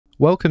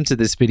Welcome to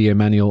this video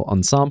manual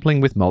on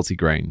sampling with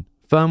Multigrain,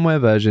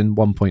 firmware version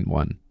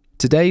 1.1.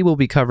 Today we'll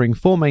be covering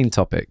four main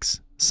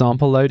topics: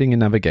 sample loading and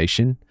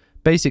navigation,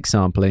 basic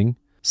sampling,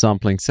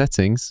 sampling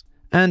settings,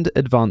 and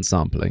advanced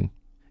sampling.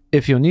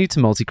 If you're new to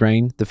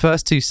Multigrain, the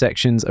first two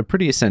sections are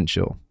pretty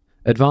essential.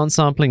 Advanced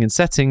sampling and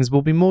settings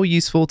will be more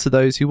useful to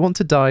those who want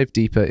to dive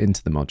deeper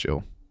into the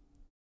module.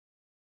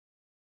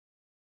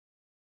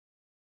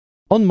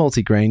 On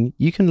Multigrain,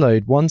 you can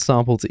load one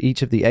sample to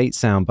each of the 8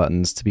 sound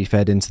buttons to be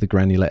fed into the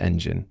granular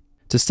engine.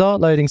 To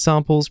start loading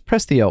samples,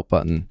 press the Alt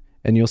button,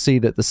 and you'll see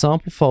that the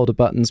sample folder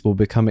buttons will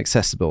become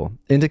accessible,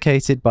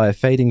 indicated by a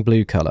fading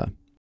blue color.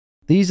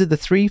 These are the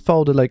 3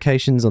 folder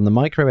locations on the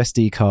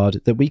microSD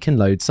card that we can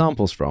load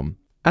samples from.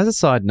 As a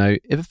side note,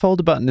 if a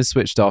folder button is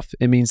switched off,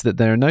 it means that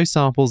there are no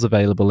samples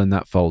available in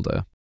that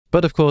folder.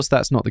 But of course,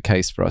 that's not the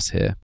case for us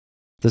here.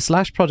 The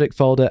 /project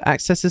folder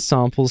accesses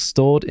samples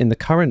stored in the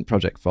current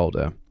project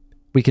folder.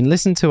 We can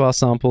listen to our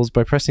samples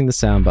by pressing the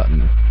sound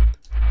button.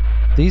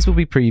 These will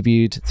be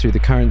previewed through the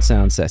current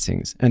sound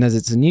settings, and as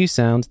it's a new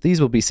sound, these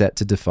will be set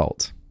to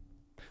default.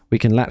 We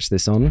can latch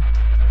this on,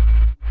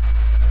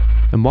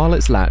 and while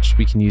it's latched,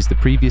 we can use the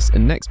previous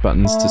and next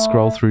buttons to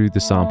scroll through the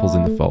samples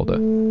in the folder.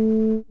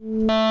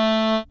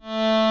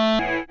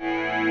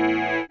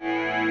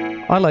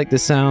 I like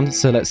this sound,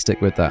 so let's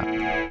stick with that.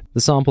 The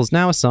sample's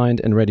now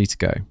assigned and ready to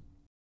go.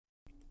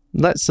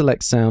 Let's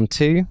select sound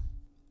 2.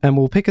 And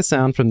we'll pick a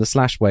sound from the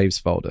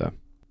 /waves folder.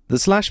 The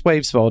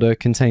 /waves folder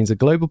contains a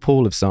global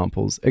pool of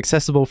samples,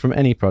 accessible from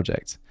any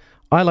project.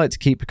 I like to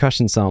keep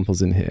percussion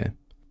samples in here.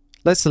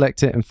 Let's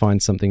select it and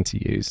find something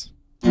to use.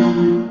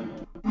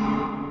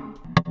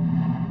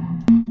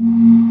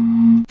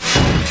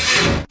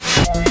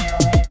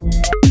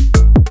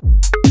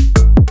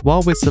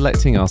 While we're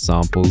selecting our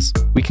samples,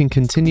 we can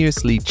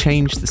continuously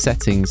change the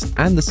settings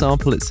and the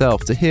sample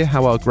itself to hear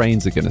how our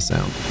grains are going to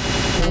sound.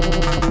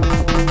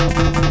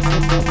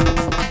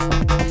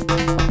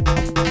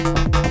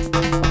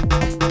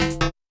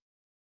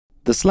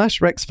 The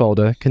 /rex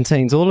folder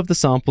contains all of the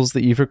samples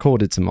that you've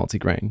recorded to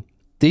Multigrain.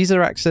 These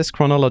are accessed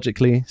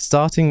chronologically,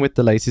 starting with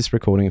the latest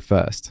recording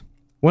first.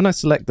 When I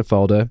select the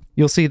folder,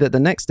 you'll see that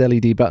the next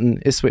LED button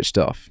is switched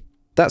off.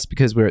 That's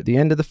because we're at the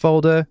end of the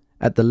folder,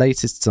 at the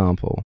latest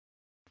sample.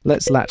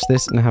 Let's latch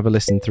this and have a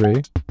listen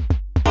through.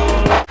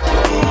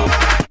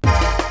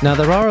 Now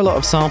there are a lot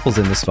of samples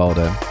in this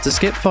folder. To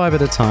skip 5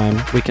 at a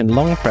time, we can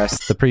long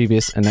press the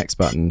previous and next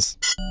buttons.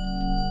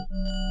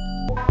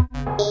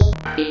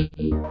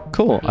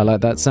 Cool, I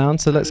like that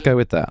sound, so let's go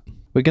with that.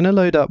 We're going to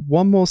load up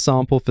one more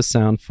sample for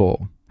sound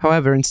 4.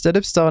 However, instead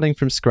of starting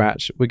from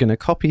scratch, we're going to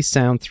copy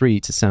sound 3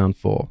 to sound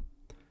 4.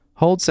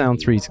 Hold sound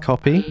 3 to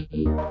copy,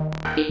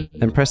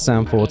 and press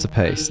sound 4 to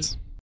paste.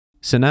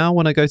 So now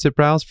when I go to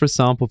browse for a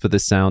sample for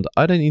this sound,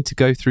 I don't need to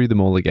go through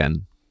them all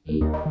again.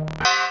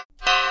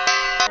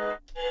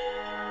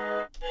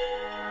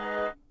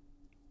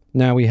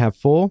 Now we have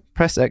 4,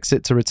 press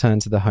exit to return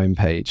to the home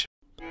page.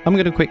 I'm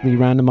going to quickly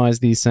randomize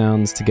these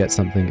sounds to get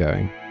something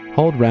going.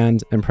 Hold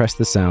rand and press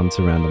the sound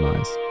to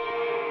randomize.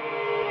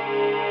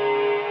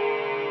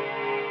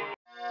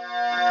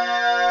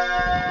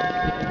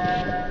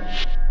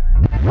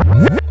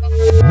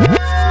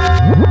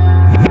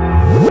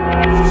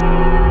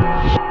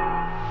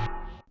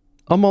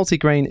 On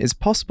Multigrain, it's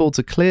possible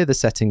to clear the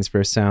settings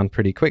for a sound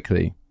pretty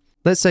quickly.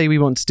 Let's say we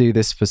want to do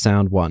this for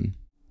sound 1.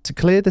 To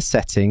clear the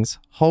settings,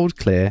 hold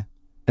clear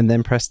and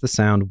then press the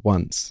sound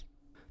once.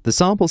 The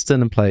sample's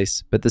still in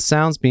place, but the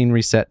sound's been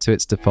reset to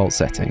its default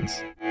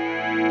settings.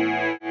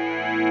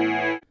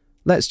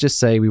 Let's just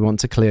say we want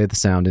to clear the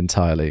sound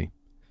entirely.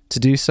 To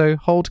do so,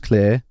 hold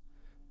clear,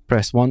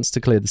 press once to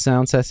clear the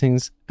sound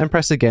settings, and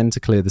press again to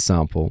clear the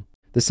sample.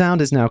 The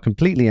sound is now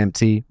completely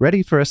empty,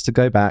 ready for us to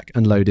go back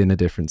and load in a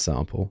different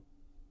sample.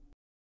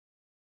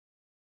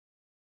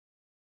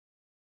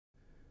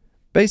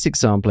 Basic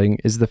sampling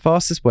is the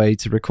fastest way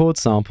to record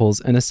samples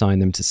and assign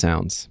them to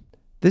sounds.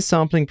 This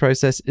sampling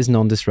process is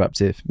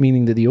non-disruptive,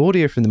 meaning that the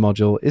audio from the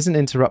module isn't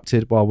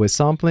interrupted while we're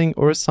sampling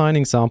or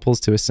assigning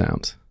samples to a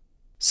sound.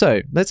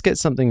 So, let's get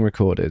something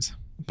recorded.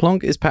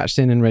 Plonk is patched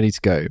in and ready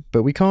to go,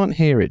 but we can't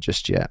hear it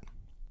just yet.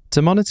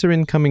 To monitor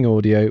incoming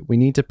audio, we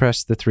need to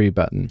press the 3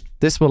 button.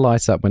 This will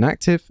light up when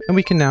active, and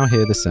we can now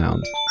hear the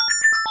sound.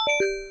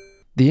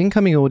 The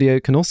incoming audio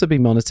can also be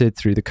monitored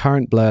through the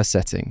current blur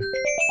setting.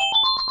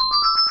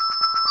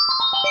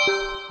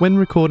 When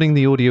recording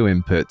the audio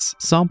inputs,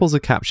 samples are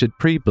captured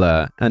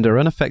pre-blur and are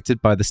unaffected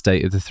by the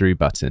state of the 3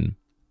 button.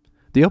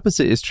 The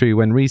opposite is true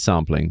when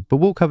resampling, but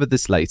we'll cover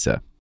this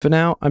later. For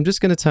now, I'm just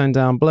going to turn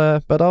down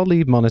blur, but I'll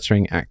leave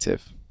monitoring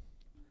active.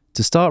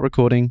 To start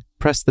recording,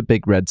 press the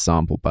big red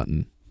sample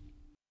button.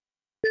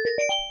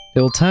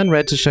 It will turn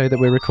red to show that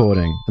we're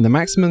recording, and the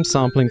maximum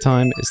sampling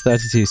time is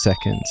 32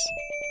 seconds.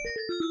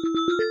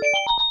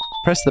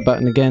 Press the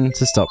button again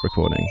to stop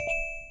recording.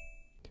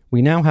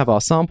 We now have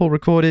our sample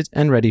recorded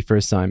and ready for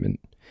assignment,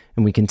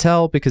 and we can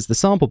tell because the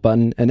sample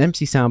button and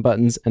empty sound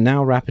buttons are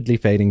now rapidly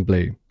fading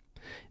blue.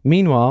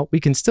 Meanwhile, we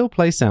can still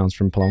play sounds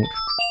from Plonk,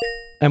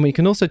 and we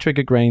can also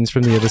trigger grains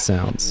from the other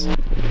sounds.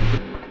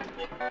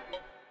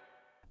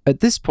 At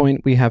this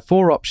point, we have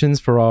 4 options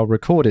for our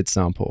recorded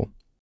sample.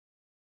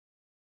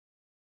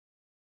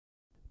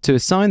 To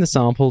assign the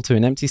sample to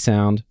an empty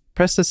sound,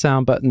 press the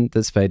sound button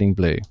that's fading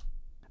blue.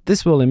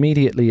 This will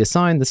immediately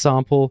assign the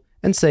sample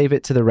and save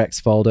it to the Rex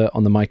folder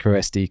on the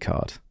microSD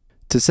card.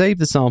 To save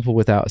the sample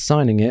without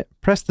assigning it,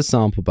 press the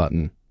sample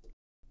button.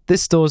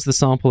 This stores the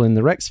sample in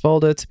the Rex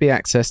folder to be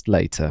accessed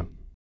later.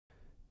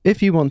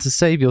 If you want to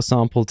save your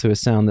sample to a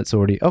sound that's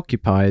already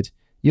occupied,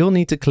 you'll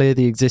need to clear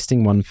the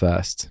existing one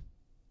first.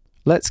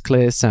 Let's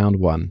clear sound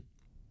 1.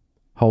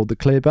 Hold the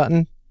clear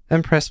button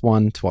and press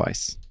 1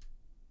 twice.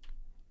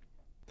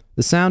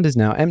 The sound is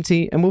now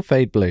empty and will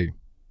fade blue.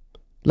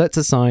 Let's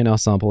assign our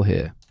sample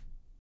here.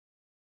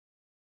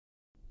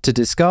 To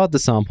discard the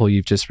sample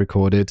you've just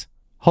recorded,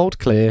 hold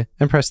clear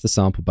and press the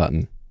sample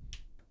button.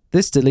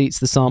 This deletes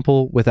the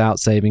sample without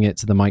saving it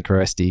to the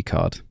microSD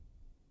card.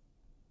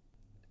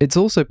 It's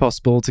also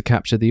possible to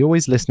capture the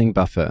always listening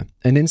buffer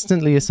and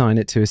instantly assign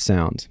it to a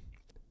sound.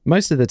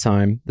 Most of the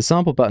time, the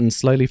sample button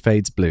slowly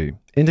fades blue,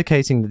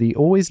 indicating that the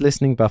always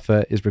listening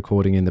buffer is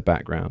recording in the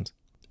background.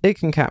 It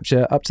can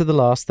capture up to the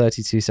last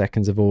 32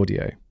 seconds of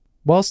audio.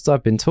 Whilst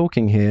I've been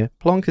talking here,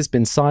 Plonk has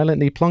been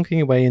silently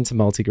plonking away into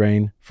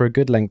Multigrain for a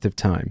good length of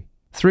time.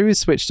 Through is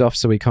switched off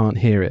so we can't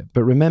hear it,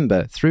 but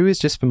remember, through is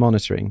just for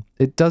monitoring.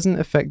 It doesn't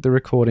affect the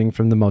recording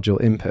from the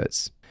module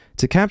inputs.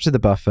 To capture the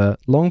buffer,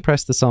 long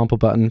press the sample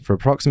button for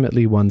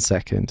approximately 1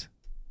 second.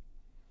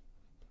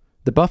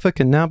 The buffer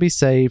can now be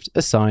saved,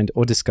 assigned,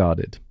 or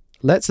discarded.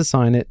 Let's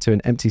assign it to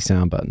an empty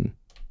sound button.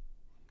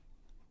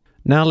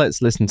 Now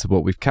let's listen to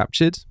what we've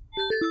captured.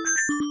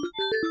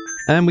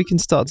 And we can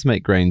start to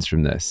make grains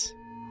from this.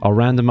 I'll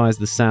randomize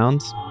the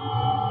sound.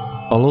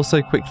 I'll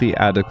also quickly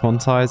add a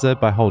quantizer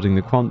by holding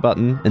the quant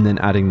button and then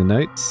adding the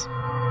notes.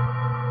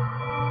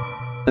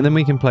 And then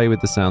we can play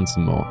with the sound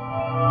some more.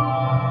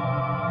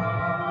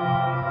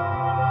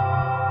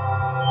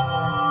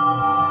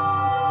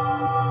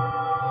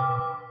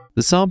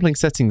 The sampling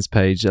settings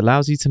page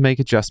allows you to make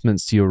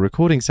adjustments to your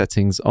recording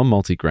settings on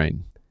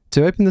Multigrain.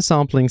 To open the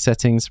sampling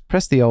settings,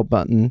 press the Alt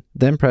button,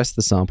 then press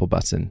the Sample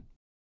button.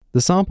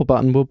 The Sample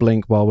button will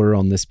blink while we're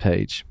on this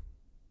page.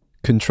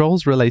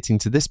 Controls relating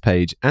to this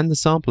page and the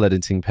sample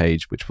editing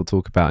page, which we'll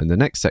talk about in the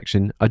next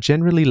section, are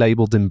generally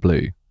labelled in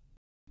blue.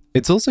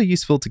 It's also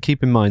useful to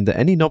keep in mind that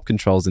any knob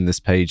controls in this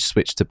page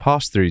switch to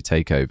pass-through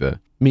takeover,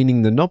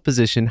 meaning the knob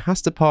position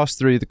has to pass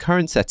through the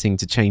current setting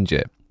to change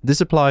it. This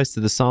applies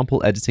to the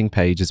sample editing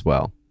page as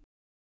well.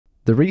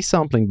 The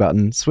resampling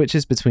button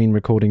switches between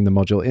recording the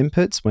module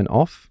inputs when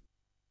off,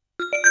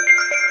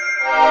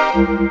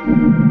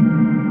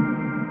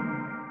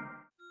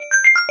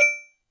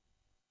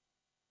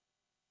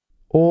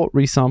 or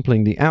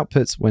resampling the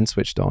outputs when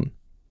switched on.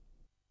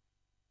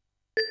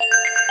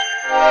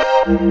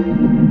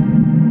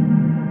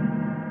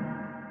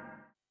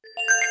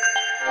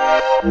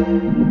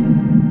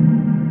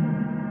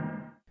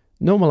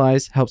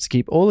 Normalize helps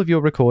keep all of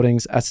your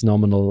recordings at a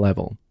nominal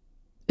level.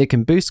 It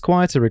can boost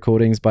quieter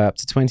recordings by up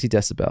to 20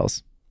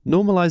 decibels.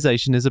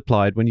 Normalization is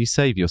applied when you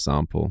save your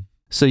sample,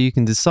 so you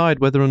can decide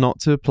whether or not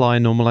to apply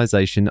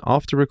normalization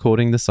after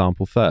recording the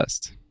sample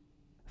first.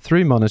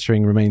 Through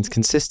monitoring remains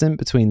consistent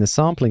between the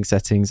sampling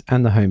settings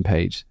and the home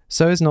page,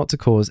 so as not to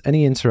cause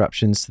any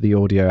interruptions to the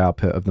audio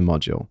output of the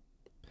module.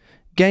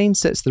 Gain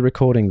sets the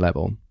recording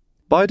level.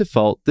 By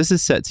default, this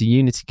is set to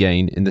unity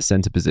gain in the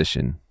center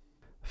position.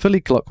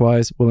 Fully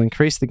clockwise will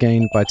increase the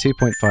gain by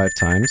 2.5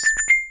 times,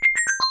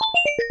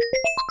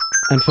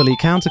 and fully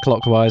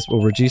counterclockwise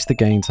will reduce the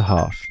gain to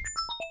half.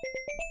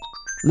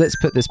 Let's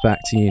put this back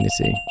to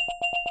unity.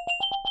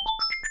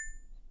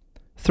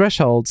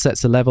 Threshold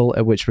sets a level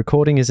at which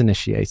recording is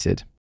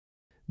initiated.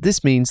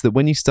 This means that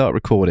when you start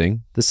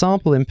recording, the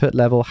sample input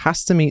level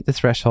has to meet the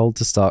threshold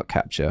to start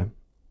capture.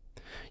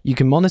 You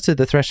can monitor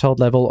the threshold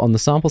level on the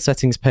sample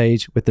settings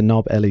page with the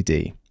knob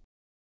LED.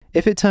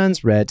 If it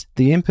turns red,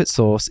 the input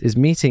source is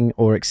meeting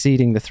or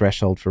exceeding the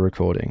threshold for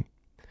recording.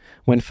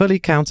 When fully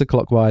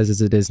counterclockwise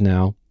as it is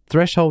now,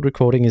 threshold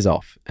recording is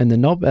off, and the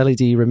knob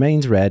LED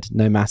remains red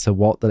no matter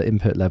what the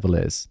input level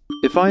is.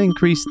 If I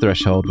increase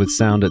threshold with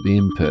sound at the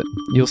input,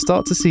 you'll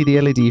start to see the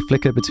LED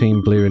flicker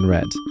between blue and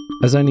red,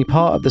 as only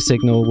part of the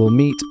signal will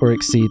meet or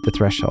exceed the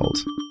threshold.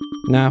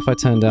 Now if I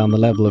turn down the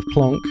level of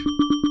plonk,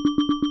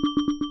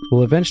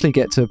 we'll eventually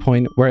get to a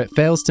point where it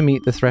fails to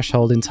meet the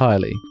threshold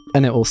entirely,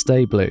 and it will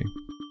stay blue.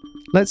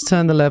 Let's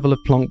turn the level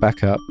of plonk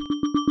back up,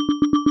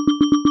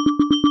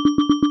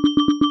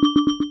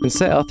 and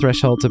set our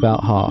threshold to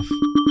about half.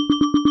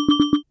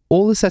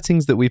 All the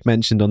settings that we've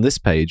mentioned on this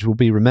page will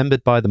be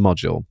remembered by the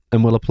module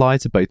and will apply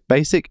to both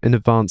basic and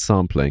advanced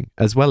sampling,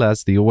 as well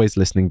as the always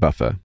listening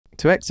buffer.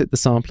 To exit the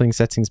sampling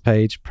settings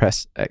page,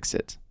 press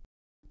Exit.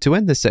 To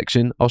end this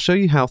section, I'll show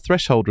you how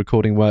threshold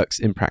recording works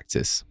in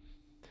practice.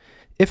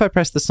 If I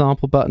press the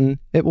sample button,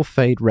 it will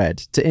fade red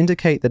to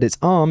indicate that it's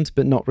armed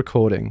but not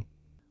recording.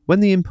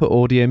 When the input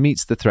audio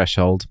meets the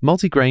threshold,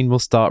 Multigrain will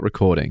start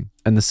recording,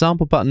 and the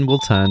sample button will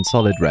turn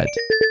solid red.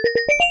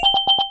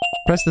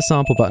 Press the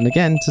sample button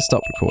again to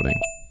stop recording.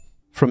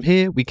 From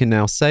here, we can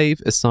now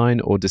save, assign,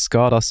 or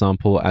discard our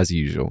sample as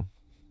usual.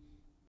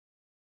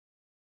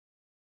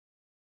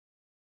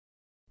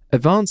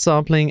 Advanced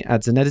sampling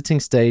adds an editing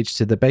stage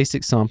to the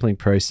basic sampling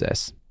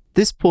process.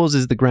 This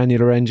pauses the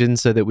granular engine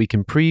so that we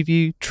can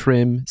preview,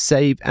 trim,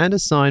 save, and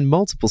assign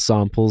multiple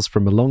samples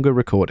from a longer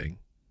recording.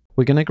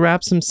 We're going to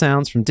grab some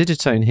sounds from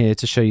Digitone here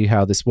to show you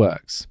how this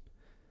works.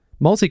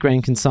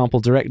 Multigrain can sample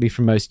directly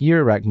from most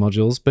Eurorack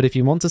modules, but if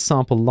you want to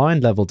sample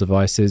line-level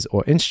devices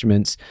or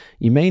instruments,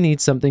 you may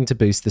need something to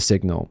boost the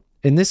signal.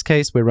 In this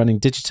case, we're running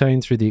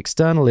Digitone through the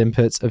external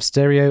inputs of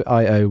Stereo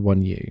IO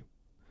 1U.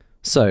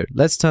 So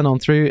let's turn on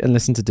through and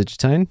listen to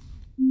Digitone.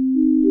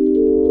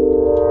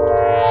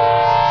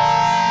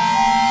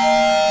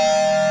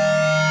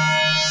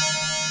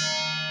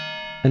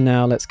 And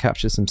now let's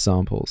capture some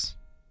samples.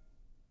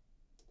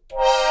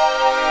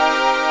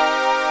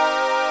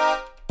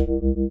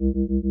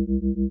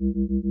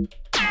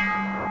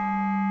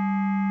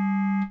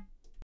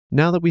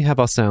 Now that we have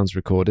our sounds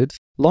recorded,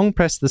 long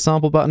press the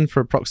sample button for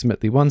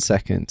approximately 1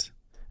 second,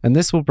 and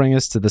this will bring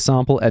us to the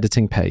sample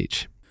editing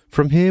page.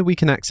 From here we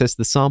can access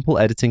the sample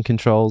editing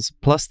controls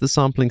plus the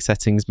sampling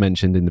settings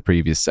mentioned in the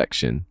previous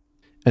section.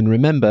 And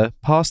remember,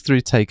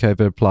 pass-through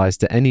takeover applies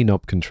to any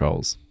knob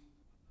controls.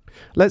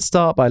 Let's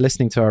start by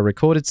listening to our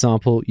recorded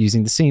sample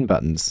using the scene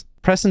buttons.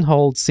 Press and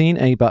hold Scene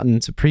A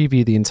button to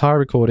preview the entire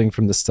recording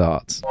from the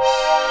start.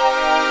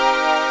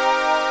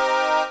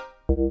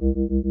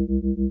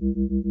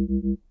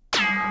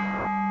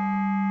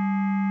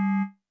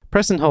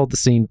 Press and hold the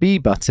Scene B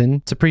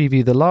button to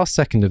preview the last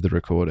second of the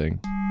recording.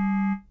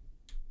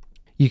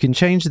 You can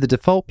change the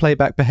default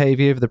playback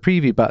behavior of the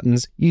preview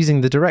buttons using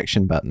the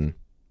direction button.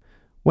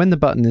 When the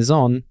button is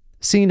on,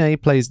 Scene A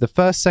plays the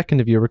first second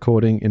of your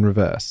recording in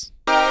reverse,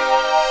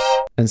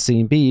 and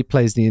Scene B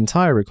plays the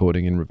entire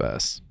recording in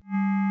reverse.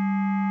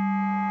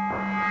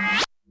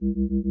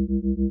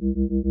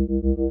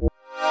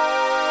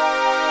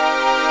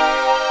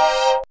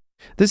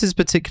 This is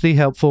particularly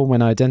helpful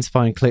when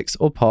identifying clicks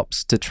or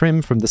pops to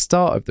trim from the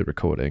start of the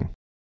recording.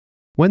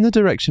 When the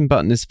direction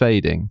button is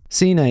fading,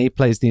 Scene A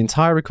plays the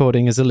entire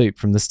recording as a loop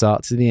from the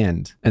start to the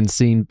end, and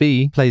Scene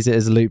B plays it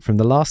as a loop from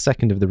the last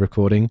second of the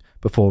recording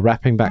before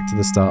wrapping back to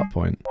the start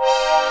point.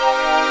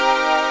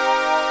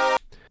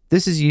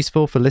 This is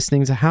useful for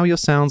listening to how your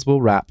sounds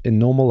will wrap in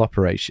normal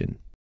operation.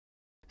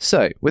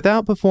 So,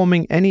 without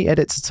performing any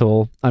edits at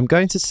all, I'm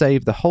going to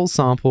save the whole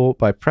sample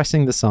by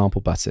pressing the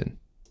sample button.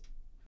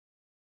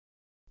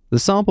 The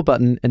sample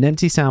button and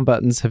empty sound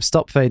buttons have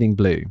stopped fading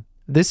blue.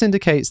 This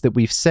indicates that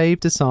we've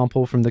saved a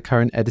sample from the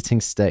current editing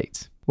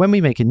state. When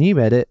we make a new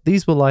edit,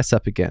 these will light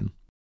up again.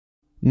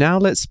 Now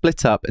let's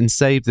split up and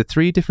save the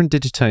 3 different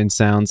Digitone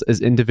sounds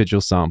as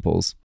individual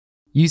samples.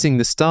 Using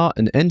the start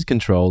and end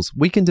controls,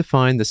 we can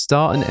define the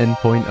start and end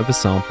point of a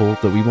sample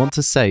that we want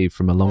to save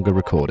from a longer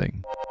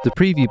recording. The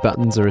preview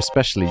buttons are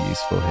especially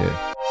useful here.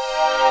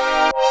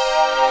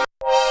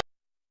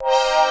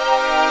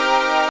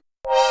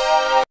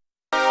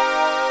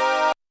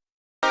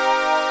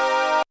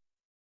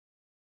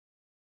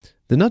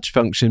 The nudge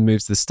function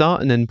moves the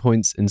start and end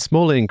points in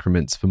smaller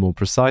increments for more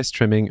precise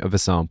trimming of a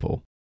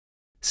sample.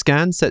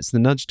 Scan sets the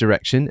nudge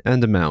direction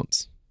and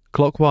amount.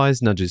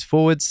 Clockwise nudges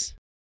forwards,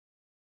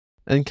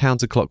 and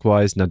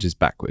counterclockwise nudges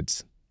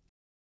backwards.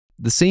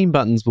 The scene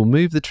buttons will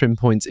move the trim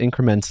points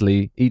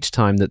incrementally each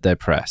time that they're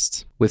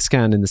pressed. With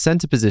scan in the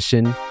center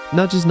position,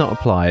 nudge is not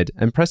applied,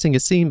 and pressing a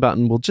scene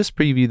button will just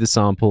preview the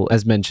sample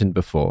as mentioned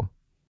before.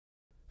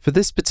 For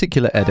this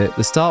particular edit,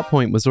 the start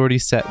point was already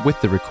set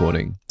with the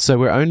recording, so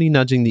we're only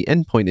nudging the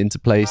end point into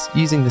place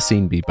using the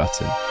Scene B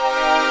button.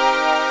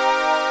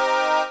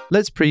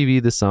 Let's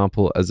preview the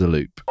sample as a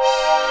loop.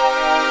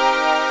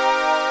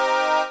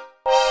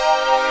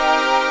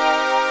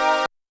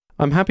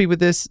 I'm happy with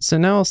this, so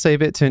now I'll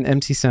save it to an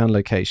empty sound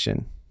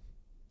location.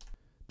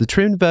 The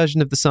trimmed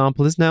version of the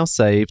sample is now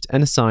saved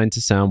and assigned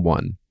to sound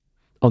 1.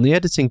 On the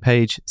editing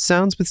page,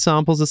 sounds with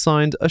samples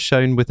assigned are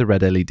shown with a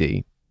red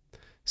LED.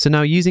 So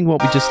now using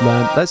what we just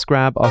learned, let's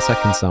grab our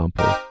second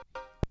sample.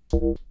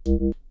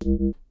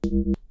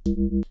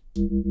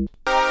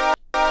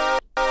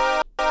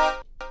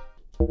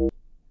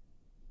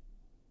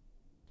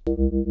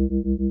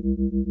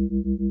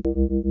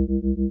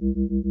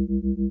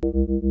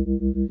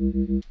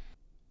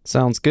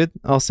 Sounds good,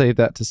 I'll save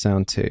that to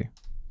sound 2.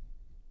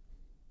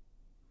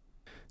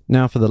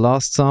 Now for the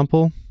last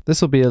sample. This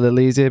will be a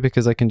little easier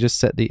because I can just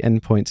set the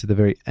end point to the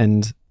very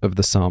end of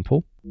the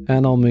sample,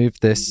 and I'll move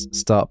this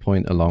start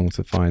point along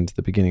to find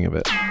the beginning of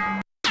it.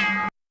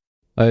 I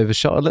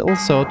overshot a little,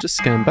 so I'll just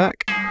scan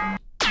back.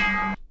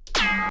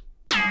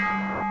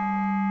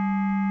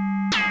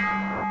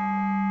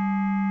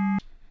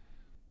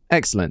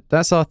 Excellent,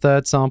 that's our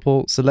third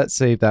sample, so let's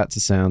save that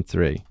to sound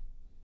 3.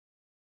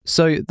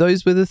 So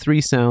those were the 3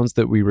 sounds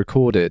that we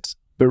recorded,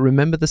 but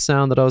remember the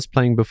sound that I was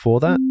playing before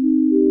that?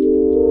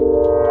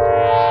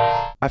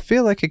 I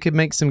feel like I could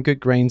make some good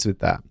grains with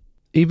that.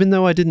 Even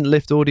though I didn't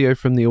lift audio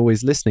from the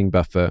always listening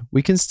buffer,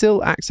 we can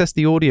still access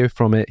the audio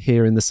from it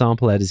here in the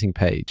sample editing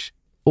page.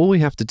 All we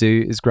have to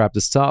do is grab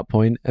the start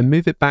point and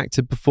move it back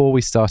to before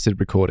we started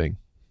recording.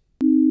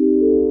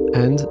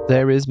 And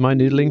there is my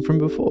noodling from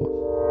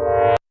before.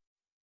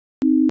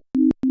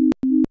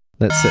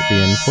 Let's set the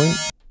endpoint.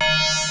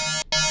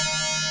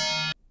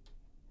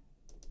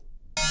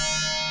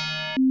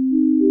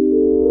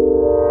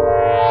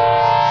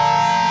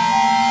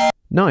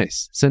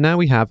 Nice, so now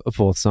we have a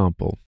fourth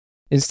sample.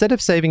 Instead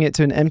of saving it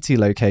to an empty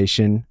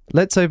location,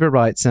 let's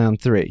overwrite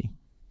sound 3.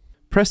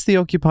 Press the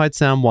occupied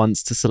sound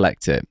once to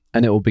select it,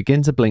 and it will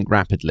begin to blink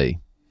rapidly.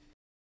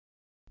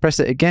 Press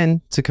it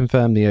again to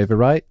confirm the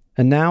overwrite,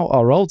 and now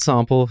our old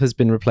sample has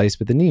been replaced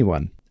with a new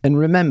one. And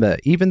remember,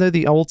 even though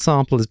the old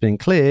sample has been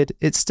cleared,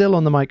 it's still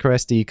on the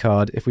microSD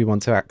card if we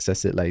want to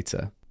access it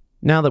later.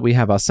 Now that we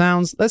have our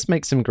sounds, let's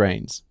make some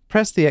grains.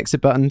 Press the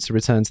exit button to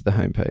return to the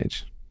home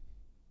page.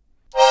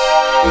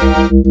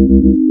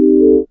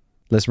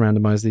 Let's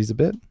randomize these a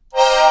bit.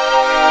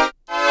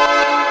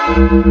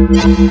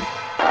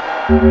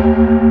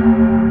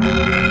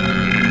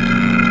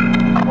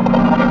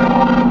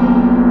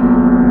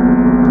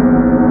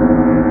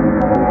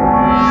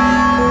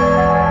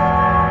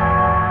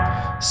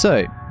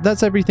 So,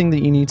 that's everything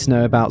that you need to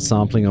know about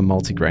sampling on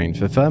Multigrain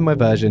for firmware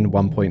version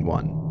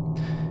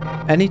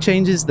 1.1. Any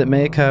changes that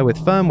may occur with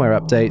firmware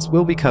updates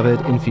will be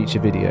covered in future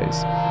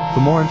videos.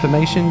 For more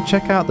information,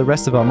 check out the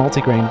rest of our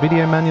Multigrain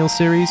Video Manual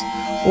series,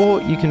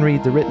 or you can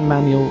read the written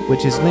manual,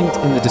 which is linked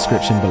in the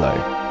description below.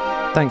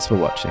 Thanks for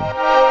watching.